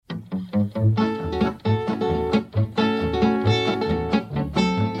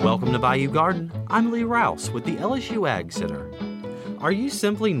Bayou Garden, I'm Lee Rouse with the LSU Ag Center. Are you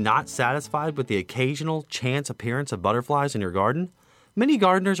simply not satisfied with the occasional chance appearance of butterflies in your garden? Many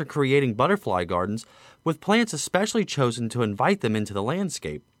gardeners are creating butterfly gardens with plants especially chosen to invite them into the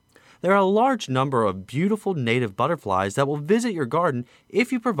landscape. There are a large number of beautiful native butterflies that will visit your garden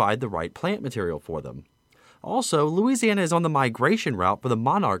if you provide the right plant material for them. Also, Louisiana is on the migration route for the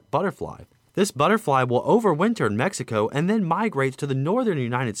monarch butterfly. This butterfly will overwinter in Mexico and then migrates to the northern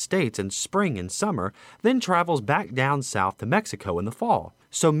United States in spring and summer, then travels back down south to Mexico in the fall.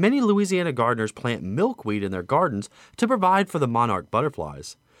 So many Louisiana gardeners plant milkweed in their gardens to provide for the monarch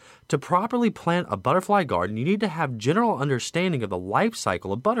butterflies. To properly plant a butterfly garden, you need to have general understanding of the life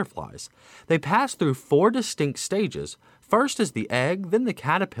cycle of butterflies. They pass through 4 distinct stages. First is the egg, then the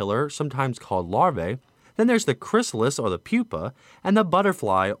caterpillar, sometimes called larvae. Then there's the chrysalis or the pupa, and the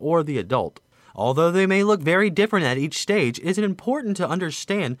butterfly or the adult. Although they may look very different at each stage, it is important to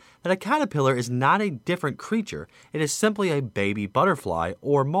understand that a caterpillar is not a different creature. It is simply a baby butterfly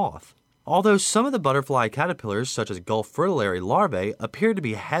or moth. Although some of the butterfly caterpillars, such as Gulf fritillary larvae, appear to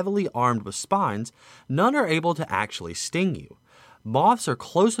be heavily armed with spines, none are able to actually sting you. Moths are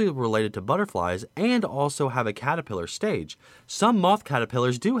closely related to butterflies and also have a caterpillar stage. Some moth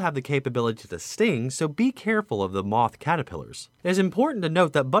caterpillars do have the capability to sting, so be careful of the moth caterpillars. It is important to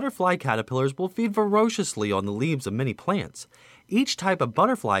note that butterfly caterpillars will feed voraciously on the leaves of many plants. Each type of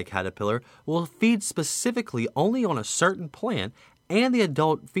butterfly caterpillar will feed specifically only on a certain plant, and the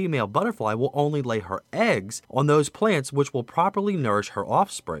adult female butterfly will only lay her eggs on those plants which will properly nourish her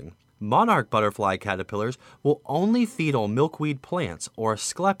offspring. Monarch butterfly caterpillars will only feed on milkweed plants or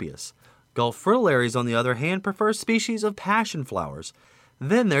Asclepias. Gulf fritillaries, on the other hand, prefer species of passion flowers.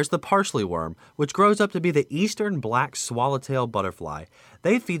 Then there's the parsley worm, which grows up to be the eastern black swallowtail butterfly.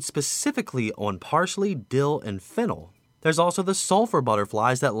 They feed specifically on parsley, dill, and fennel. There's also the sulfur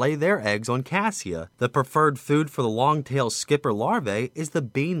butterflies that lay their eggs on cassia. The preferred food for the long-tailed skipper larvae is the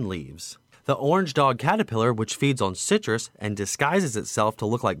bean leaves. The orange dog caterpillar, which feeds on citrus and disguises itself to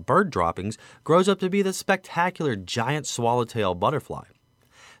look like bird droppings, grows up to be the spectacular giant swallowtail butterfly.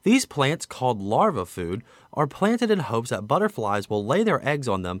 These plants, called larva food, are planted in hopes that butterflies will lay their eggs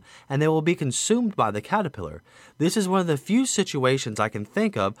on them and they will be consumed by the caterpillar. This is one of the few situations I can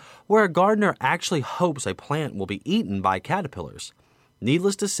think of where a gardener actually hopes a plant will be eaten by caterpillars.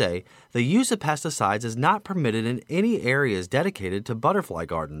 Needless to say, the use of pesticides is not permitted in any areas dedicated to butterfly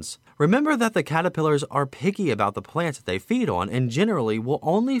gardens. Remember that the caterpillars are picky about the plants that they feed on and generally will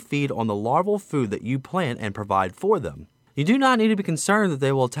only feed on the larval food that you plant and provide for them. You do not need to be concerned that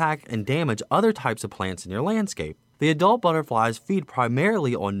they will attack and damage other types of plants in your landscape. The adult butterflies feed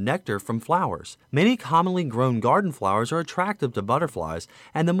primarily on nectar from flowers. Many commonly grown garden flowers are attractive to butterflies,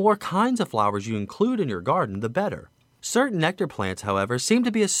 and the more kinds of flowers you include in your garden, the better. Certain nectar plants, however, seem to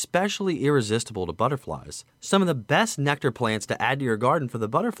be especially irresistible to butterflies. Some of the best nectar plants to add to your garden for the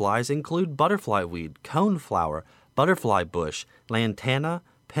butterflies include butterfly weed, coneflower, butterfly bush, lantana,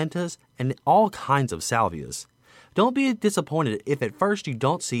 pentas, and all kinds of salvias. Don't be disappointed if at first you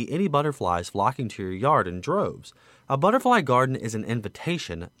don't see any butterflies flocking to your yard in droves. A butterfly garden is an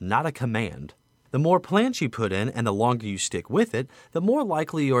invitation, not a command. The more plants you put in and the longer you stick with it, the more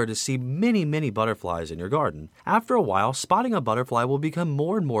likely you are to see many butterflies in your garden. After a while, spotting a butterfly will become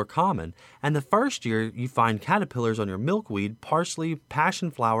more and more common, and the first year you find caterpillars on your milkweed, parsley,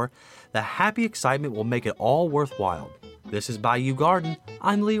 passion flower, the happy excitement will make it all worthwhile. This is Bayou Garden.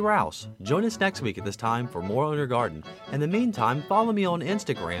 I'm Lee Rouse. Join us next week at this time for more on your garden. In the meantime, follow me on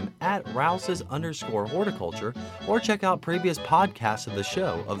Instagram at Rouses_horticulture or check out previous podcasts of the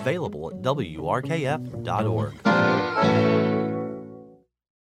show available at WRKF.org.